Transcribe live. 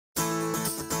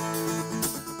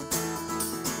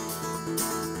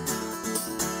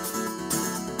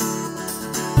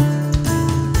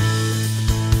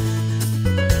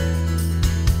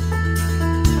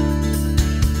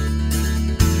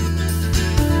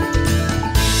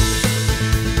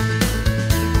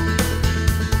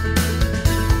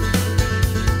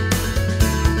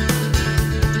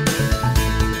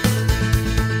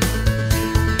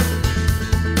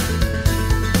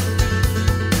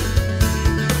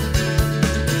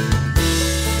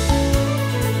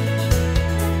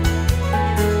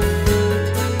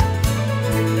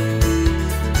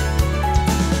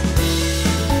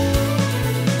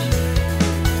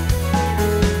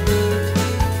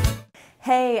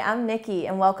I'm Nikki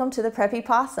and welcome to the Preppy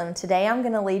Possum. Today I'm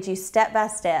going to lead you step by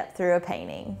step through a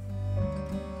painting.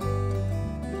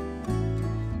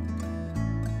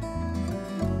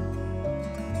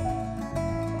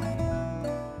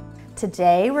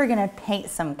 Today we're going to paint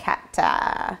some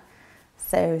cacti.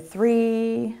 So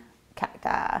 3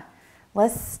 cacti.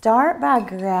 Let's start by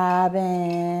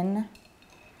grabbing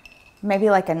maybe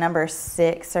like a number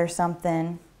 6 or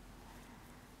something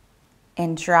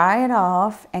and dry it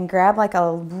off and grab like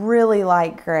a really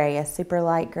light gray, a super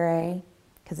light gray,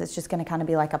 because it's just going to kind of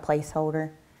be like a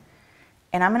placeholder.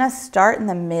 And I'm going to start in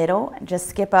the middle and just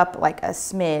skip up like a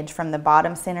smidge from the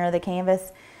bottom center of the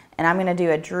canvas, and I'm going to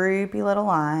do a droopy little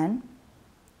line.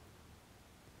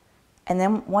 And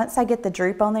then once I get the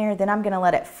droop on there, then I'm going to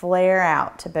let it flare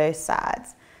out to both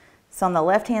sides. So on the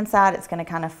left hand side it's going to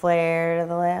kind of flare to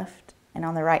the left, and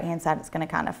on the right hand side it's going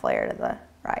to kind of flare to the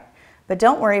right. But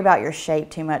don't worry about your shape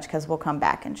too much because we'll come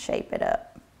back and shape it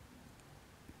up.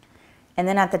 And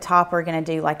then at the top we're going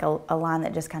to do like a line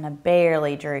that just kind of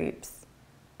barely droops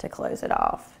to close it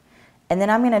off. And then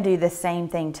I'm going to do the same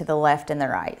thing to the left and the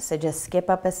right. So just skip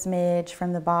up a smidge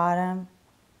from the bottom.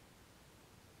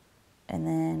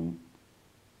 And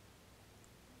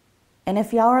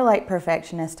if y'all are like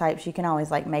perfectionist types, you can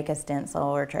always like make a stencil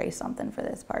or trace something for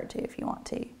this part too if you want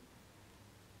to.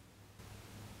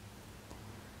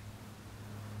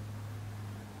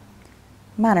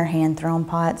 Mine are hand-thrown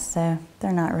pots, so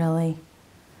they're not really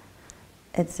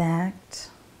exact.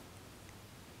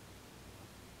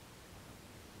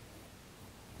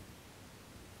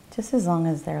 Just as long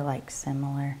as they're like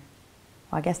similar.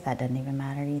 Well, I guess that doesn't even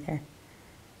matter either.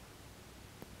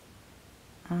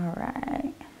 All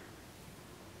right.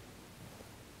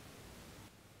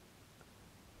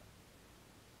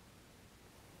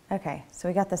 Okay, so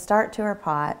we got the start to our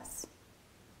pots.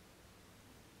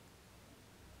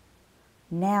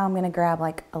 Now I'm going to grab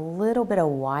like a little bit of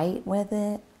white with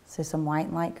it, so some white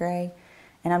and light gray,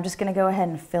 and I'm just going to go ahead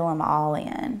and fill them all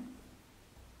in.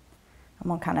 I'm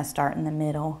going to kind of start in the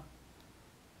middle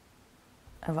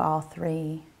of all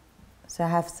 3. So I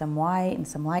have some white and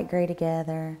some light gray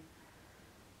together,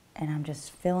 and I'm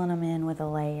just filling them in with a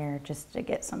layer just to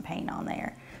get some paint on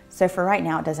there. So for right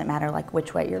now it doesn't matter like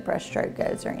which way your brush stroke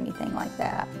goes or anything like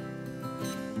that.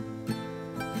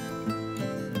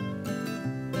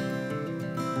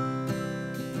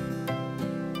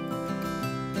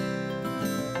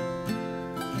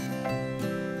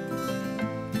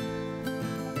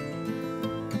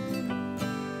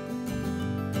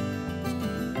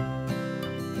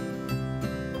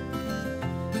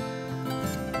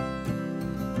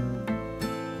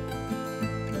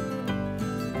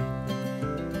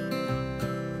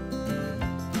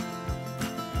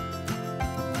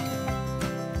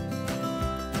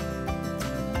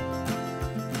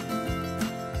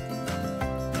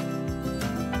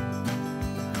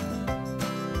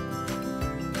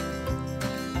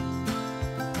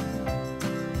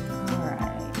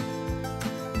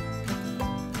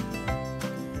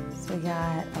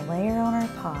 Got a layer on our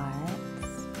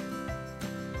pots.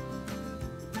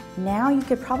 Now you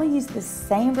could probably use the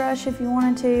same brush if you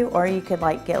wanted to, or you could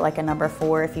like get like a number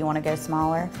 4 if you want to go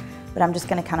smaller. But I'm just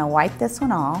going to kind of wipe this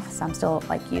one off. So I'm still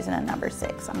like using a number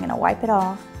 6. I'm going to wipe it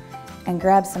off and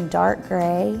grab some dark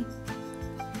gray.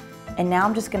 And now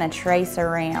I'm just going to trace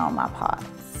around my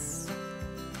pots.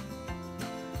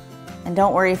 And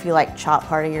don't worry if you like chop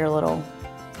part of your little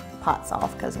pots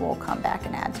off, because we'll come back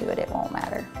and add to it. It won't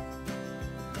matter.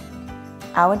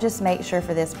 I would just make sure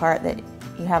for this part that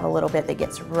you have a little bit that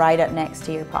gets right up next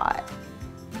to your pot.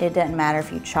 It doesn't matter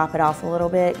if you chop it off a little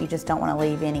bit, you just don't want to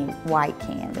leave any white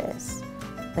canvas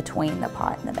between the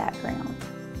pot and the background.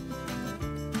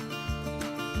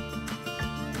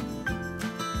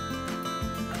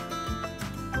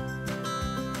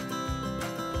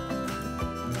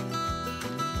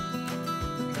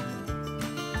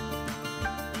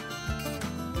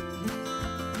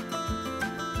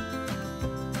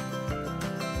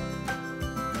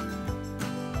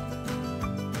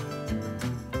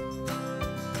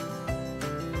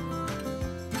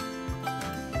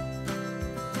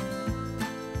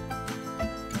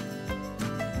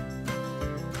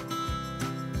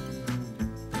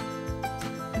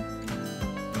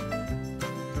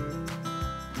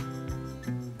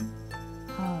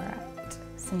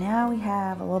 So now we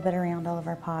have a little bit around all of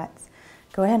our pots.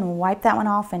 Go ahead and wipe that one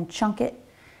off and chunk it.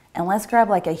 And let's grab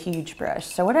like a huge brush.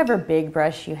 So whatever big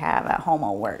brush you have at home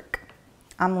will work.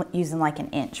 I'm using like an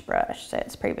inch brush, so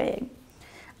it's pretty big.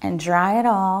 And dry it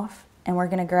off, and we're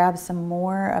gonna grab some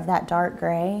more of that dark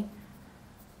gray.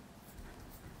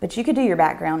 But you could do your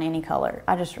background any color.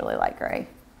 I just really like gray.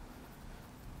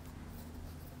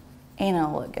 And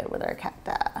it'll look good with our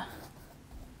cacti.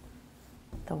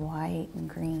 The white and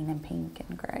green and pink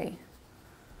and gray.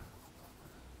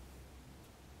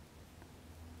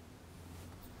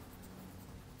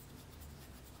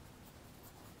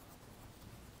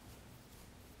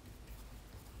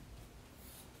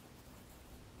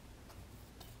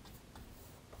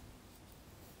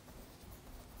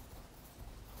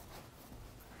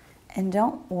 And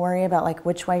don't worry about like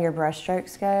which way your brush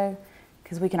strokes go,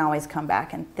 because we can always come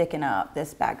back and thicken up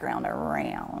this background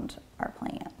around our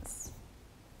plants.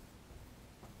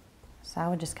 So I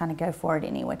would just kind of go for it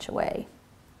any which way.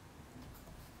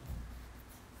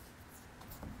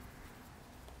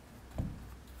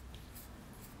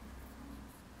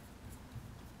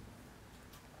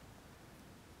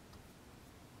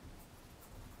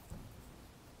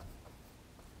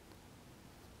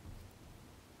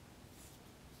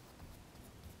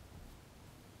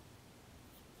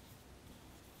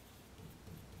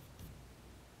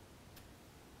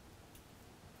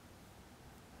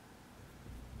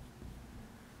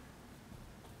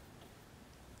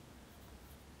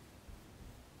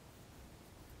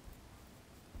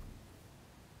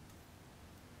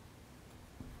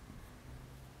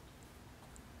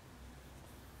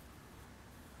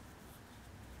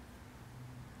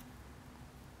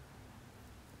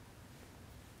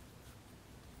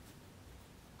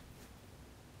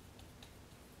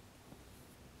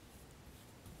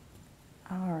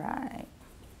 All right.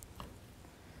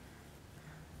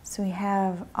 So we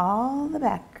have all the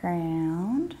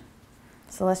background.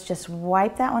 So let's just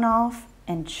wipe that one off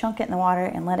and chunk it in the water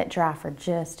and let it dry for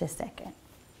just a second.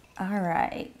 All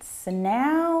right, so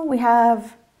now we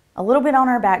have a little bit on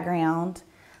our background.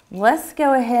 Let's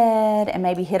go ahead and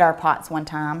maybe hit our pots one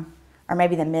time, or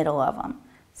maybe the middle of them.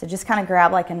 So just kind of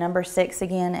grab like a number 6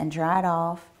 again and dry it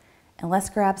off. And let's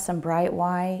grab some bright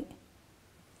white.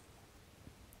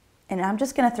 And I'm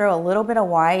just going to throw a little bit of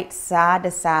white side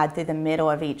to side through the middle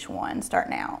of each one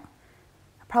starting out.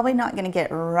 I'm probably not going to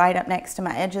get right up next to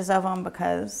my edges of them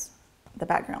because the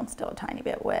background's still a tiny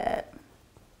bit wet.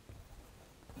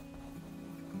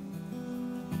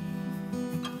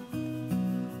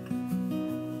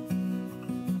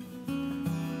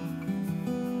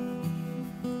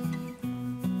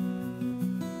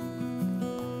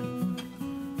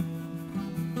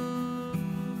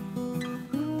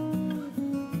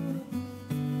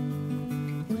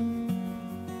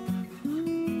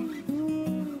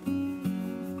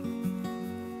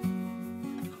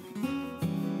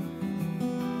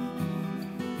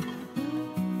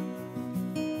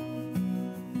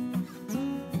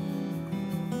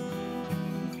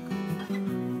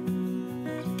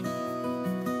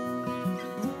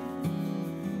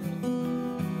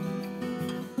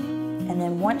 And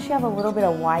then once you have a little bit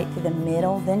of white through the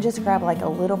middle, then just grab like a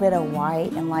little bit of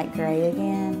white and light gray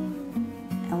again.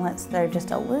 And let's throw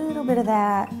just a little bit of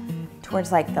that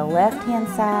towards like the left-hand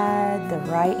side,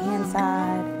 the right-hand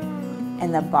side,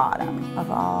 and the bottom of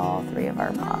all 3 of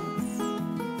our pots.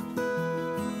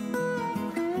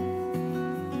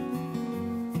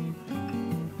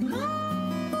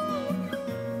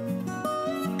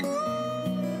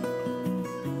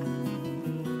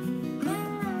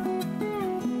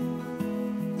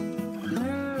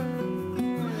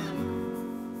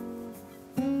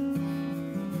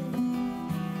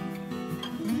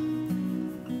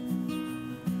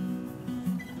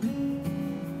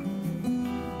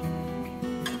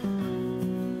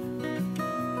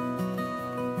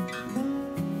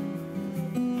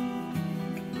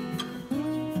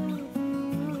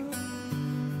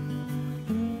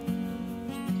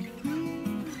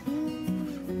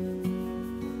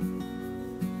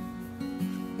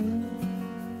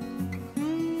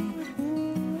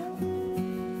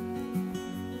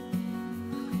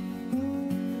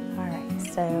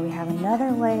 So we have another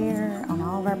layer on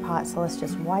all of our pots, so let's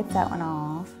just wipe that one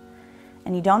off.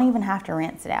 And you don't even have to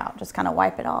rinse it out, just kind of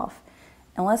wipe it off.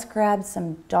 And let's grab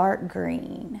some dark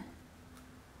green.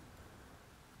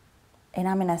 And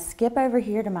I'm gonna skip over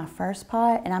here to my first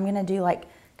pot, and I'm gonna do like,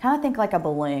 kind of think like a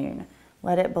balloon.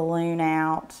 Let it balloon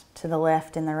out to the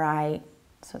left and the right.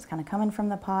 So it's kind of coming from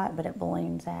the pot, but it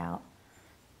balloons out.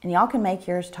 And y'all can make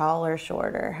yours taller,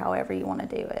 shorter, however you wanna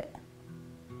do it.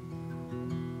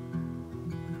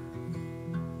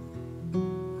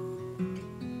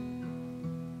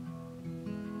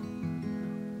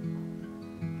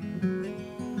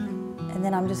 And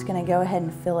then I'm just going to go ahead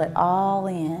and fill it all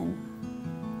in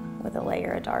with a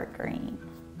layer of dark green.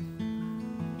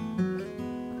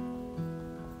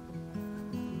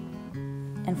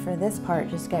 And for this part,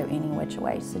 just go any which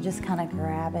way. So just kind of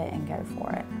grab it and go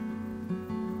for it.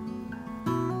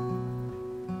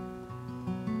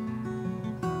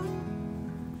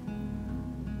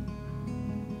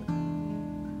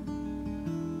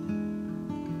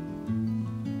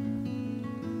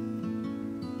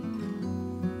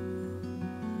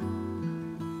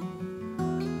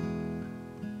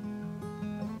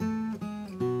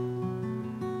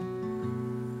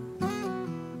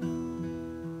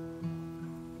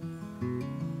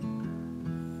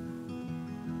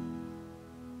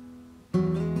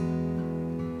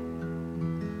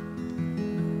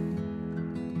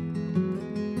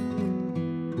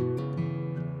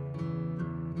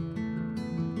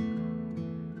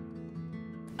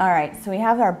 All right, so we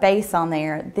have our base on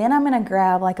there. Then I'm gonna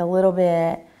grab like a little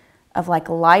bit of like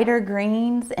lighter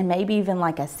greens and maybe even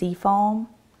like a seafoam.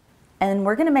 And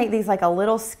we're gonna make these like a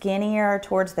little skinnier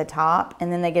towards the top,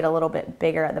 and then they get a little bit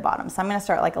bigger at the bottom. So I'm gonna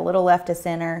start like a little left to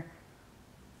center,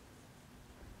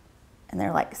 and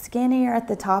they're like skinnier at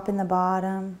the top and the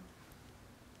bottom.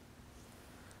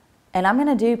 And I'm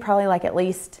gonna do probably like at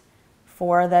least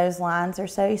 4 of those lines or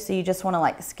so. So you just wanna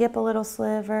like skip a little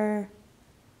sliver.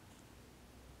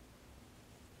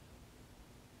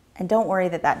 And don't worry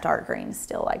that that dark green is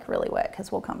still like really wet,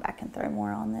 because we'll come back and throw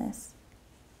more on this.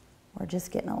 We're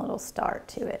just getting a little start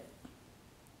to it.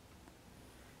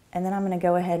 And then I'm gonna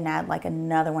go ahead and add like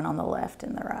another one on the left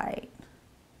and the right.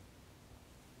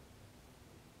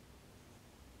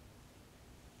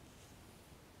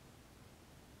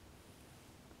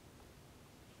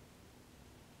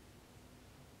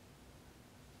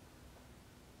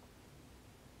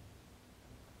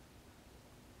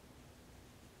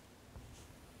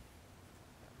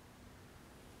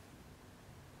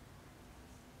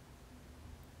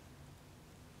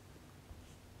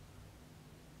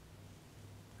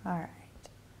 All right,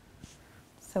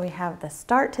 so we have the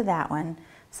start to that one.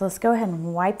 So let's go ahead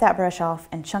and wipe that brush off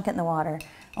and chunk it in the water.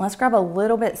 And let's grab a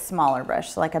little bit smaller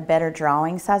brush, so like a better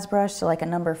drawing size brush, so like a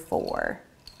number 4.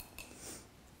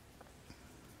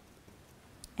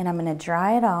 And I'm gonna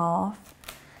dry it off.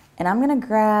 And I'm gonna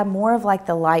grab more of like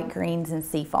the light greens and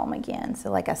seafoam again.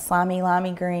 So like a slimy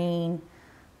limey green,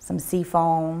 some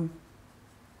seafoam.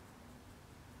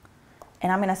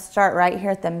 And I'm gonna start right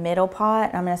here at the middle pot.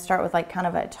 And I'm gonna start with like kind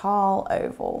of a tall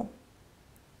oval.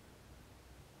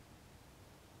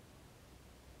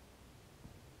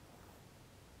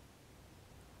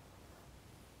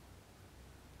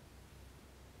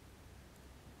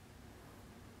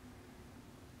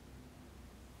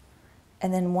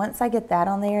 And then once I get that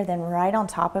on there, then right on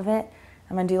top of it,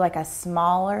 I'm gonna do like a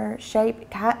smaller shape,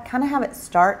 kind of have it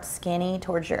start skinny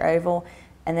towards your oval,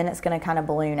 and then it's gonna kind of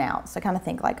balloon out. So kind of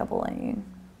think like a balloon.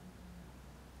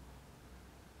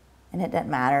 And it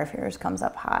doesn't matter if yours comes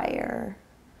up higher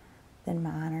than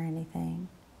mine or anything.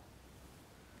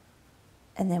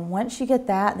 And then once you get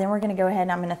that, then we're gonna go ahead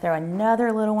and I'm gonna throw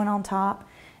another little one on top.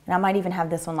 And I might even have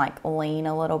this one like lean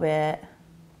a little bit,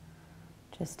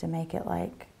 just to make it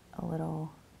like a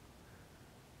little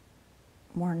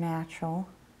more natural.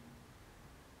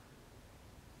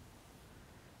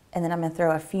 And then I'm gonna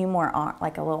throw a few more,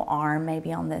 like a little arm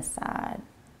maybe on this side.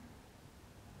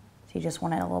 So you just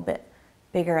want it a little bit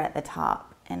bigger at the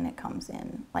top, and it comes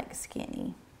in like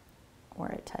skinny where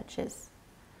it touches.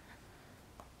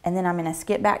 And then I'm gonna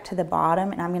skip back to the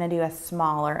bottom, and I'm gonna do a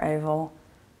smaller oval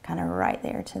kind of right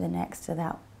there to the next to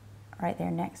that, right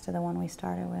there next to the one we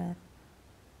started with.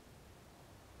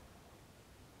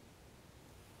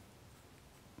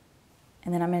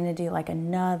 And then I'm gonna do like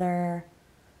another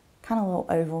kind of little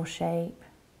oval shape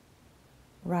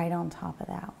right on top of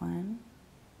that one.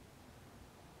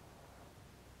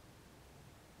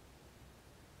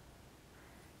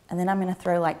 And then I'm gonna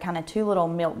throw like kind of 2 little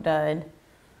milk dud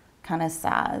kind of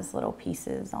size little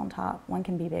pieces on top. One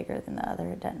can be bigger than the other,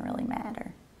 it doesn't really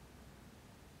matter.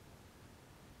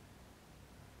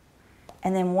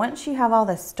 And then once you have all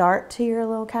the start to your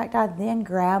little cacti, then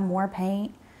grab more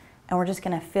paint, and we're just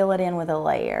gonna fill it in with a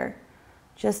layer,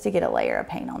 just to get a layer of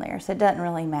paint on there. So it doesn't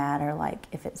really matter like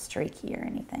if it's streaky or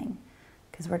anything,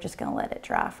 because we're just gonna let it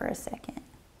dry for a second.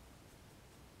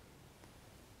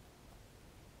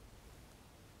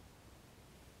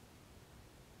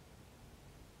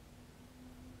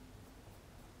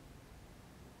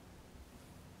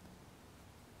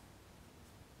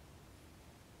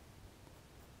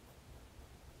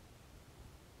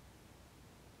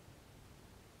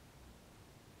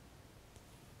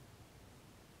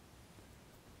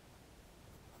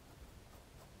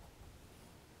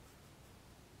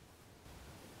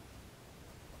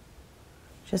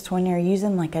 Just when you're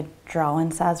using like a drawing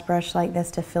size brush like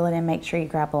this to fill it in, make sure you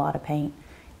grab a lot of paint.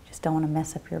 You just don't want to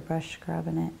mess up your brush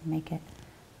scrubbing it and make it,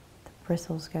 the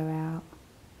bristles go out.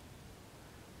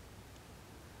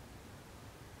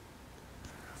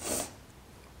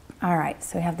 All right,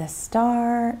 so we have the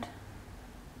start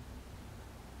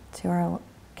to our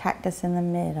cactus in the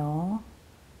middle.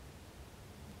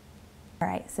 All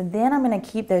right, so then I'm gonna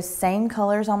keep those same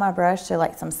colors on my brush, so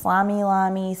like some slimy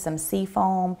limey, some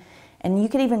seafoam, and you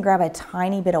could even grab a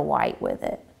tiny bit of white with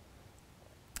it.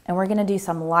 And we're gonna do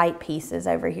some light pieces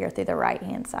over here through the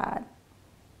right-hand side.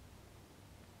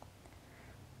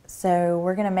 So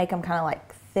we're gonna make them kind of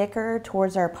like thicker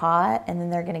towards our pot, and then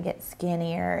they're gonna get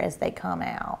skinnier as they come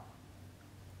out.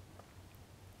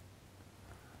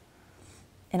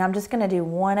 And I'm just gonna do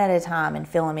one at a time and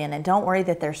fill them in. And don't worry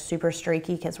that they're super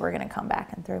streaky because we're gonna come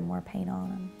back and throw more paint on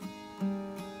them.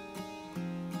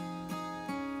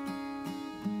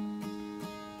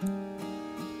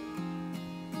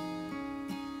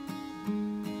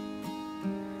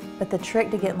 But the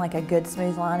trick to getting like a good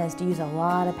smooth line is to use a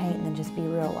lot of paint and then just be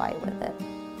real light with it.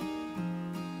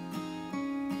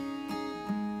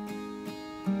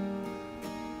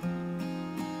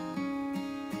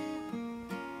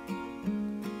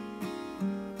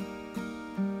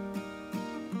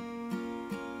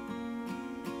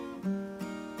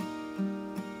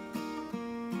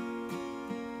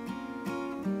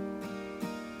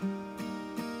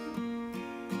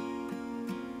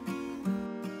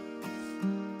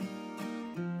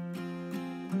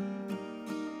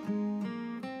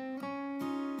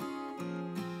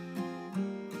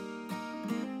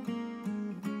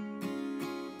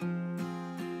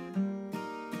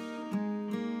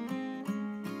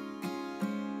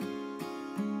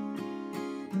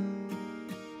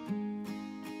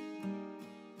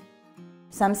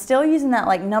 So I'm still using that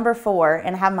like number 4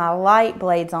 and have my light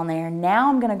blades on there. Now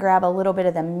I'm gonna grab a little bit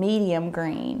of the medium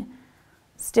green,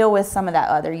 still with some of that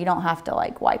other. You don't have to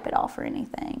like wipe it off or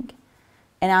anything.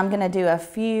 And I'm gonna do a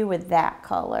few with that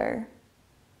color.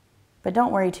 But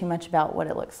don't worry too much about what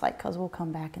it looks like because we'll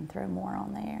come back and throw more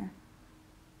on there.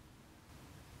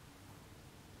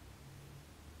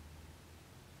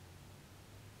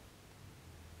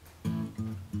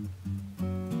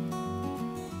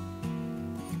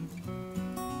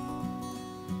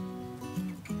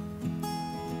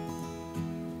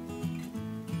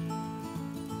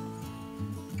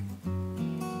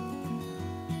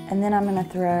 And then I'm gonna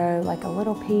throw like a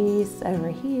little piece over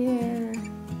here.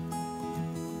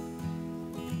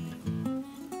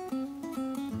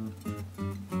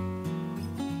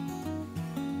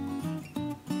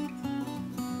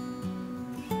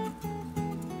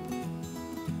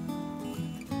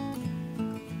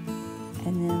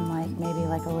 And then like maybe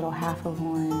like a little half of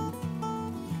one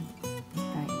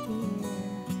right here.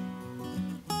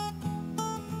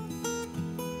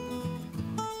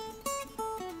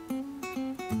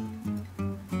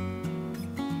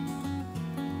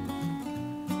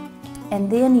 And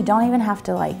then you don't even have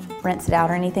to like rinse it out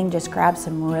or anything, just grab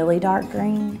some really dark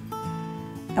green.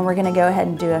 And we're gonna go ahead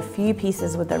and do a few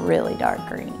pieces with a really dark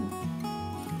green.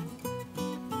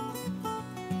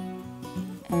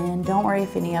 And don't worry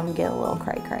if any of them get a little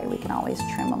cray-cray, we can always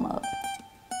trim them up.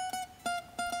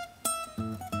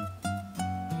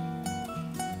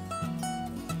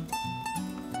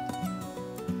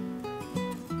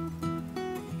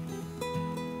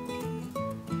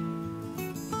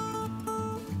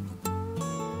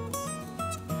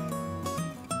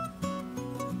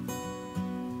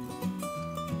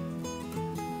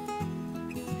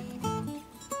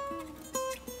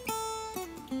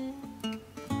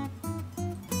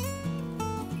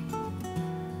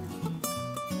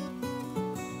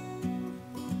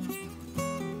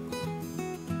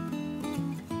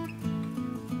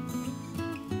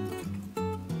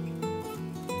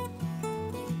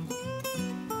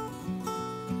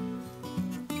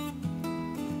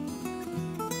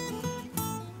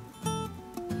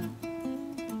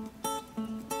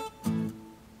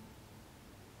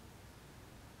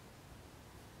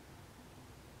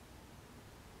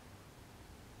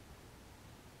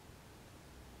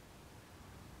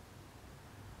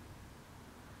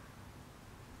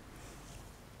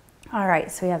 All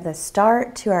right, so we have the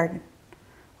start to our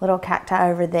little cacti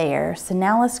over there. So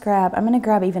now let's grab, I'm gonna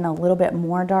grab even a little bit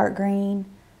more dark green,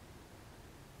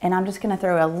 and I'm just gonna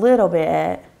throw a little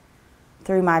bit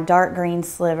through my dark green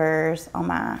slivers on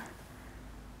my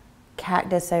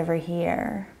cactus over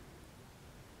here.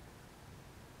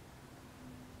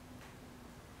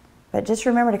 But just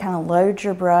remember to kind of load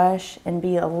your brush and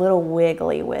be a little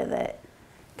wiggly with it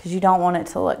because you don't want it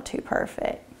to look too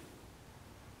perfect.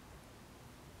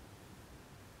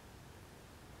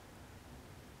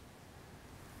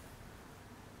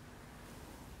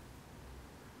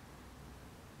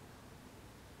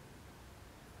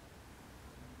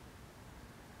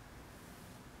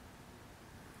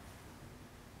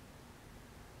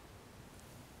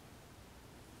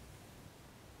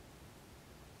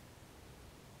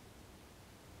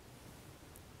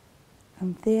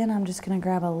 And then I'm just gonna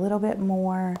grab a little bit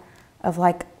more of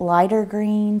like lighter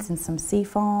greens and some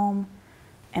seafoam,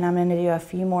 and I'm gonna do a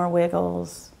few more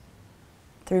wiggles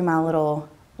through my little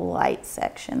light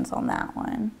sections on that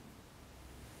one.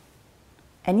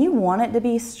 And you want it to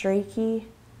be streaky,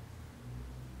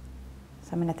 so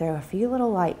I'm gonna throw a few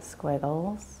little light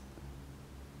squiggles.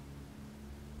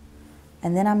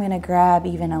 And then I'm gonna grab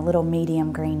even a little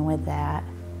medium green with that.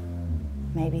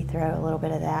 Maybe throw a little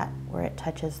bit of that where it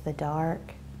touches the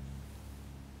dark.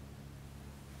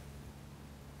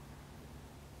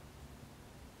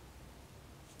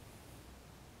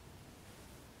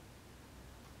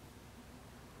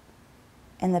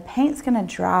 And the paint's gonna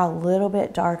dry a little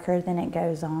bit darker than it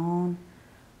goes on.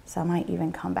 So I might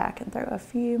even come back and throw a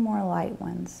few more light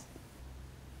ones.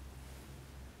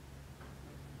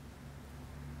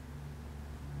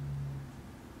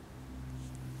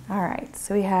 All right,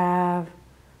 so we have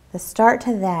the start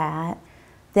to that.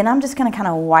 Then I'm just gonna kind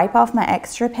of wipe off my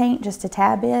extra paint just a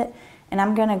tad bit, and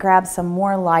I'm gonna grab some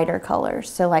more lighter colors.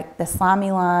 So like the slimy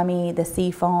limey, the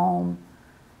sea foam,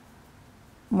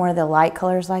 more of the light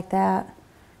colors like that.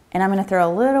 And I'm gonna throw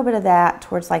a little bit of that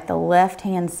towards like the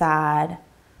left-hand side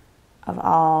of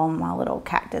all my little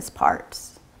cactus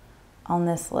parts on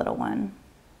this little one.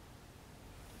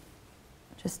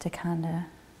 Just to kind of,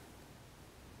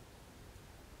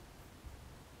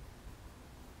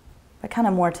 but kind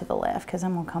of more to the left, because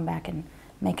I'm gonna come back and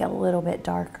make it a little bit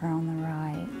darker on the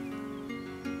right.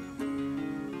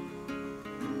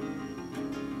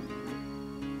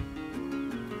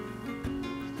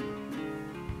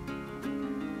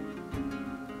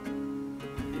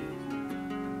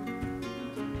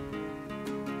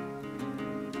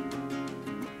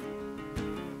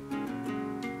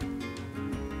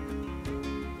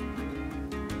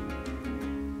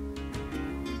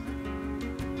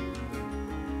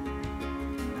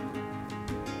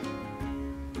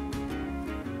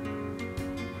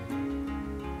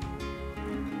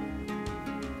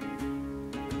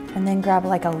 And then grab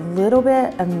like a little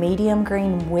bit of medium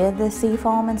green with the sea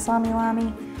foam and slimy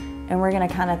limey, and we're gonna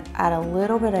kind of add a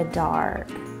little bit of dark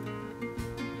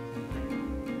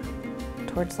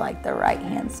towards like the right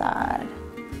hand side.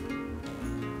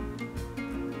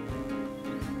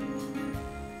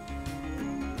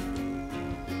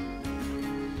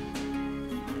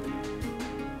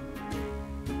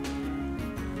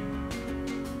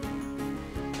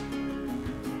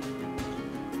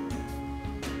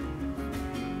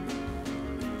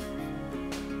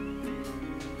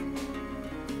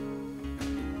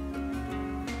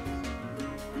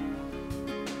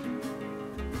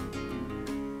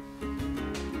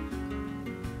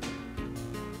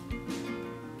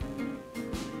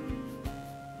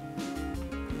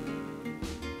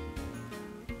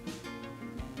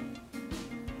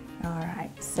 All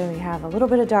right, so we have a little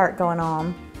bit of dark going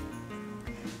on.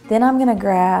 Then I'm gonna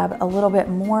grab a little bit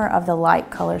more of the light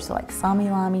color, so like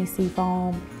slimy limey, sea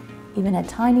foam, even a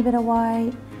tiny bit of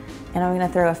white, and I'm gonna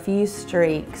throw a few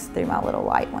streaks through my little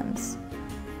light ones.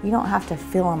 You don't have to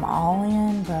fill them all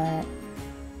in, but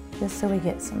just so we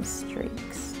get some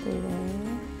streaks through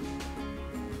there.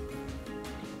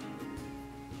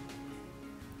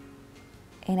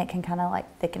 And it can kind of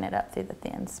like thicken it up through the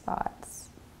thin spots.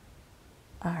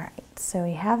 All right, so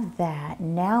we have that.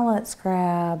 Now let's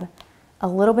grab a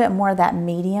little bit more of that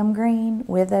medium green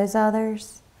with those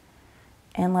others.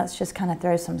 And let's just kind of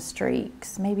throw some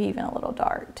streaks, maybe even a little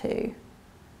dark too,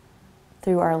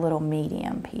 through our little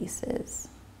medium pieces.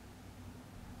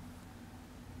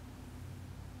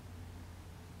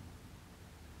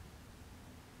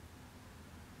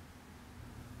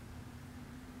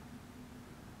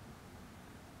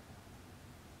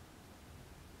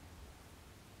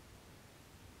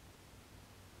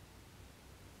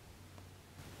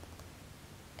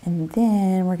 And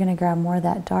then we're gonna grab more of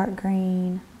that dark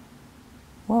green.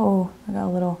 Whoa, I got a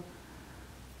little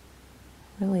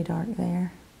really dark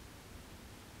there.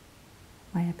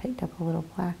 Might have picked up a little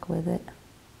black with it.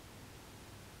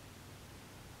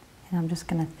 And I'm just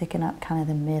gonna thicken up kind of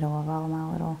the middle of all my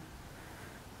little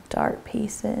dark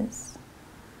pieces.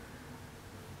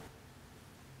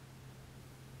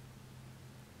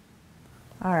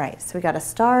 All right, so we got to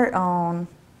start on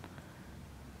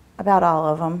about all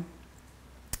of them.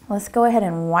 Let's go ahead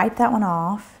and wipe that one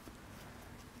off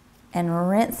and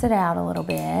rinse it out a little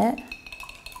bit.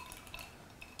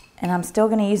 And I'm still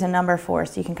gonna use a number 4,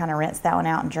 so you can kind of rinse that one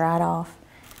out and dry it off.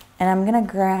 And I'm gonna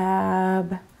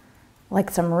grab like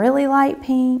some really light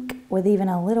pink with even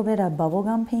a little bit of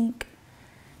bubblegum pink.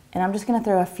 And I'm just gonna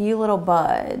throw a few little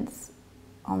buds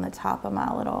on the top of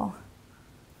my little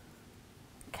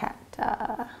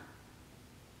cacti.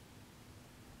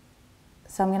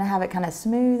 So I'm gonna have it kind of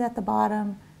smooth at the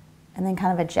bottom and then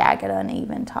kind of a jagged,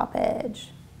 uneven top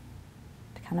edge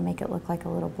to kind of make it look like a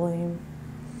little bloom,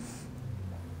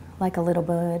 like a little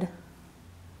bud.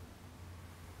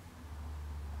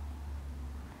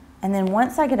 And then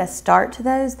once I get a start to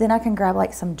those, then I can grab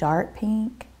like some dark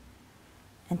pink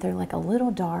and throw like a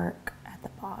little dark at the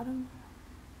bottom.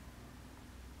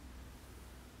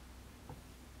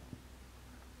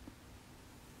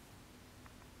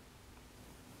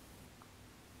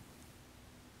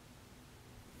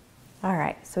 All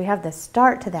right, so we have the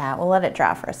start to that. We'll let it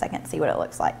dry for a second, see what it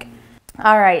looks like.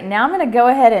 All right, now I'm gonna go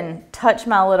ahead and touch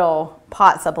my little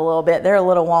pots up a little bit. They're a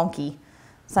little wonky.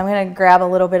 So I'm gonna grab a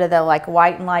little bit of the like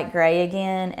white and light gray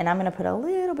again, and I'm gonna put a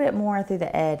little bit more through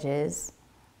the edges.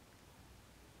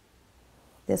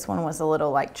 This one was a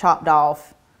little like chopped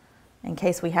off in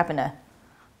case we happen to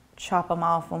chop them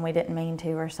off when we didn't mean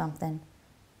to or something.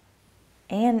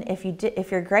 And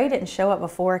if your gray didn't show up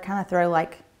before, kind of throw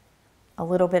like a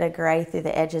little bit of gray through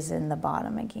the edges in the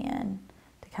bottom again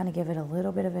to kind of give it a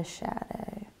little bit of a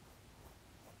shadow.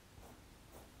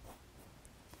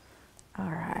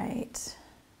 All right.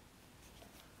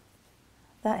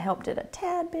 That helped it a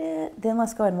tad bit. Then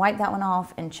let's go ahead and wipe that one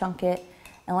off and chunk it.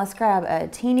 And let's grab a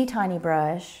teeny tiny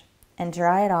brush and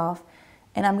dry it off.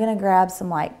 And I'm gonna grab some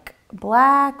like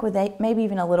black with maybe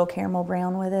even a little caramel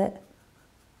brown with it.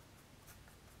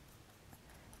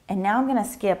 And now I'm gonna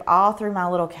skip all through my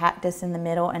little cactus in the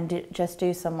middle and just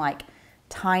do some like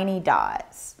tiny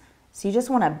dots. So you just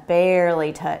wanna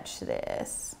barely touch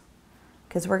this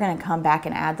because we're gonna come back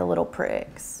and add the little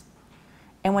pricks.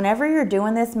 And whenever you're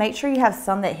doing this, make sure you have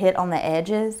some that hit on the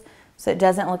edges so it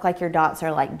doesn't look like your dots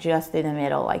are like just through the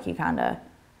middle, like you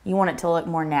want it to look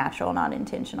more natural, not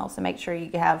intentional. So make sure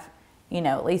you have, you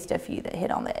know, at least a few that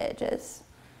hit on the edges.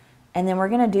 And then we're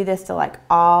gonna do this to like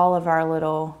all of our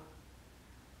little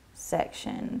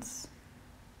sections.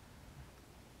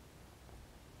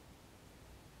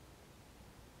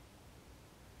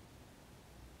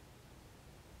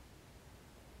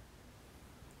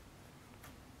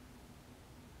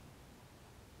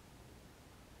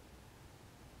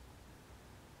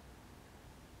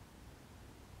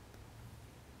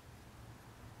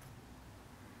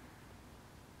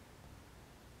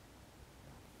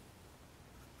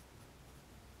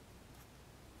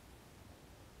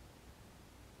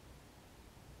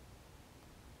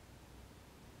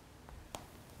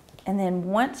 And then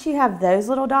once you have those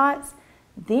little dots,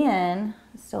 then,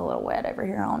 it's still a little wet over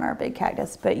here on our big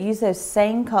cactus, but use those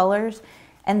same colors.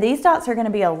 And these dots are gonna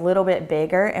be a little bit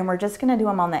bigger, and we're just gonna do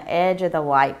them on the edge of the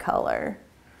light color.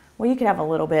 Well, you could have a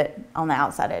little bit on the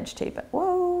outside edge too, but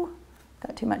whoa,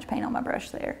 got too much paint on my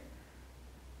brush there.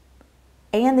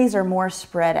 And these are more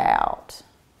spread out,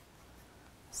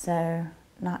 so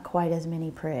not quite as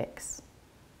many pricks.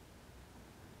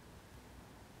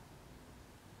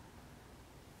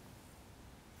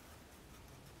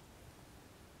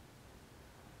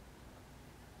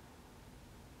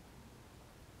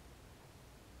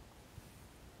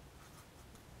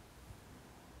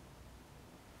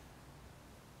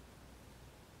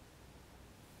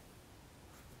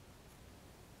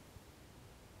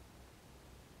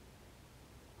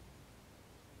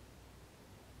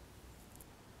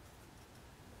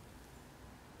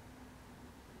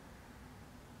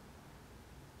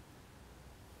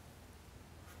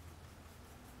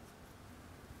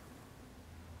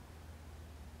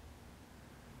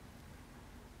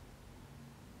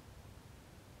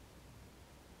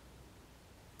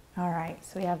 All right,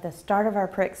 so we have the start of our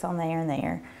pricks on there and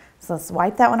there. So let's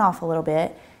wipe that one off a little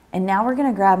bit. And now we're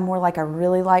gonna grab more like a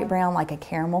really light brown, like a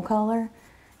caramel color.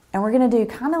 And we're gonna do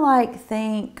kind of like,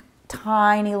 think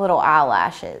tiny little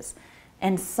eyelashes.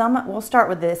 And we'll start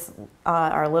with this,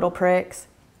 our little pricks.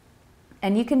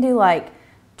 And you can do like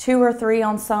 2 or 3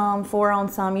 on some, 4 on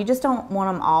some. You just don't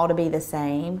want them all to be the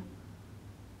same.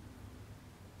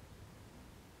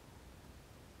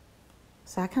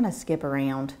 So I kind of skip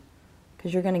around,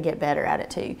 because you're going to get better at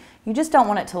it too. You just don't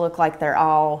want it to look like they're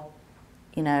all,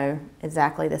 you know,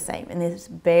 exactly the same. And this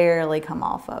barely come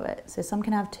off of it. So some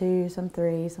can have 2, some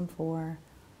 3, some 4.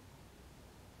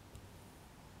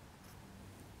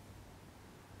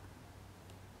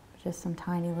 Just some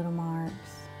tiny little marks.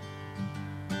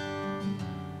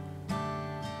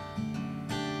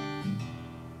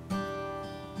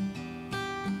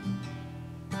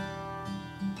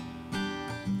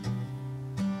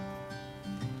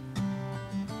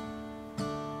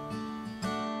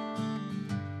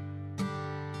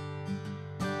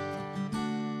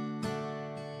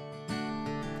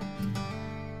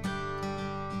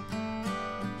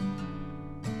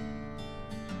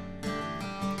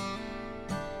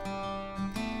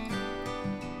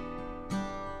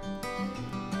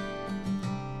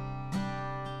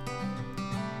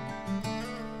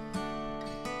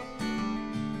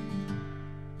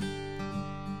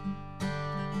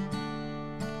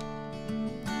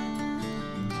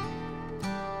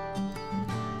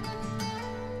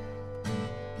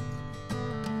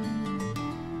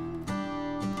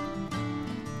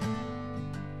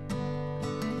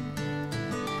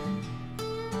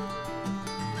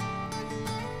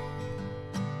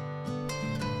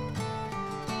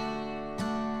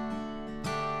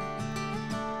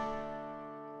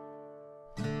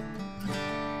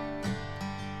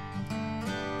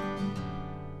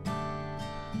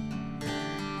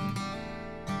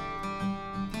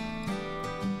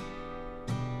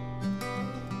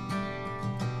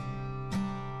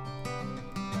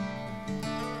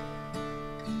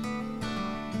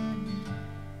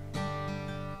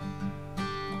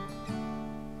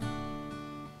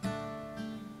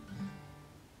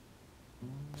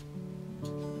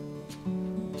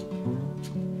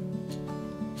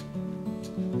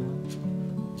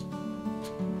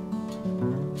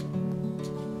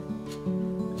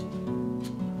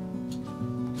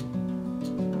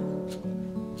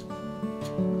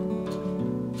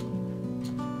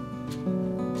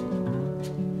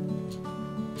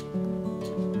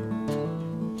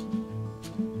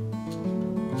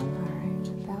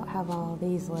 have all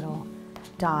these little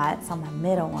dots on my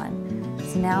middle one.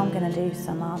 So now I'm gonna do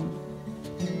some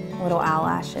little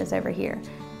eyelashes over here.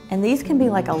 And these can be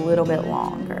like a little bit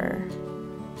longer.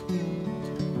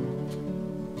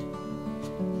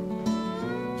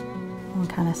 I'll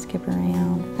kind of skip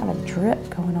around. I have a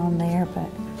drip going on there, but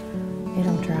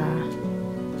it'll dry.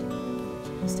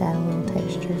 Just add a little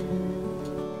texture.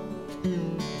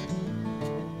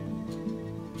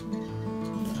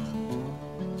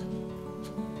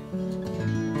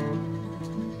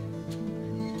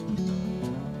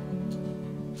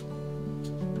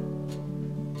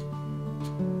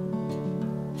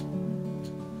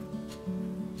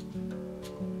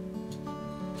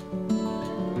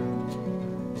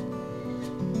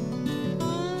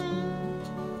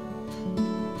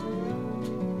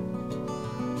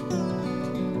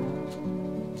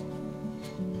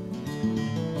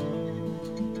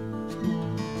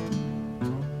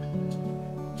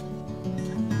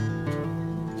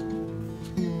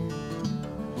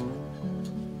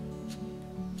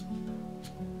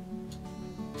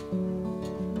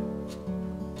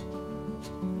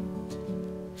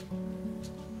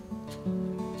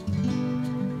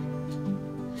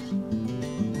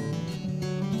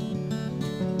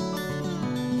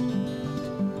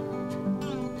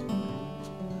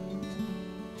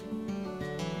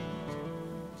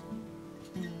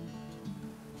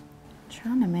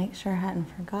 Trying to make sure I hadn't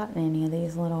forgotten any of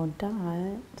these little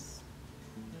dots,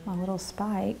 my little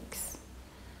spikes. I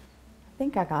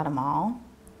think I got them all.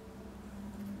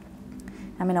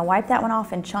 I'm gonna wipe that one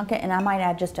off and chunk it, and I might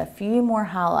add just a few more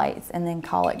highlights and then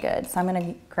call it good. So I'm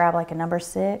gonna grab like a number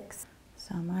 6.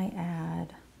 So I might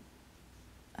add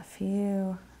a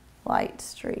few light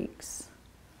streaks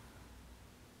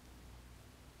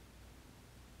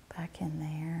back in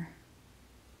there.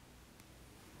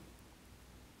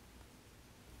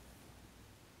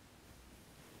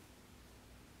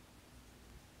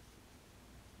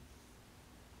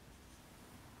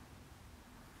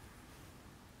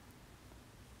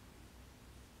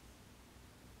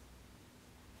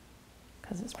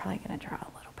 Because it's probably going to draw a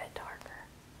little bit darker.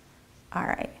 All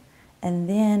right, and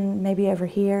then maybe over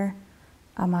here,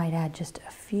 I might add just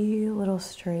a few little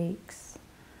streaks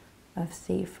of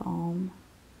sea foam.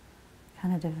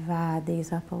 Kind of divide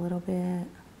these up a little bit.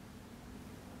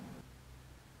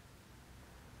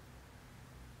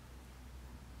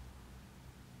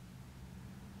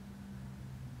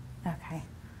 Okay,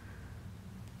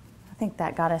 I think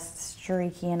that got us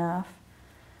streaky enough.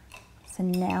 So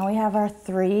now we have our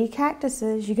 3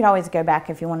 cactuses. You could always go back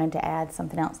if you wanted to add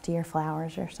something else to your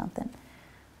flowers or something.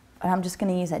 But I'm just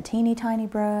going to use a teeny tiny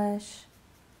brush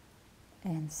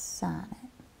and sign it.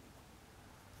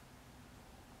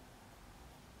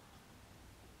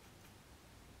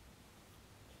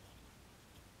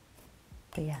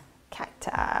 But yeah,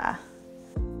 cacti.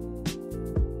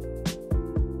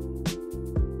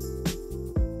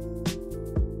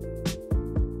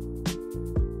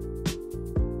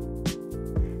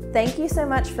 Thank you so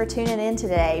much for tuning in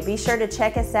today. Be sure to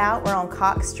check us out. We're on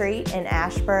Cox Street in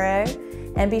Asheboro.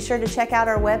 And be sure to check out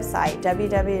our website,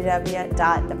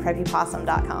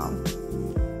 www.thepreppypossum.com.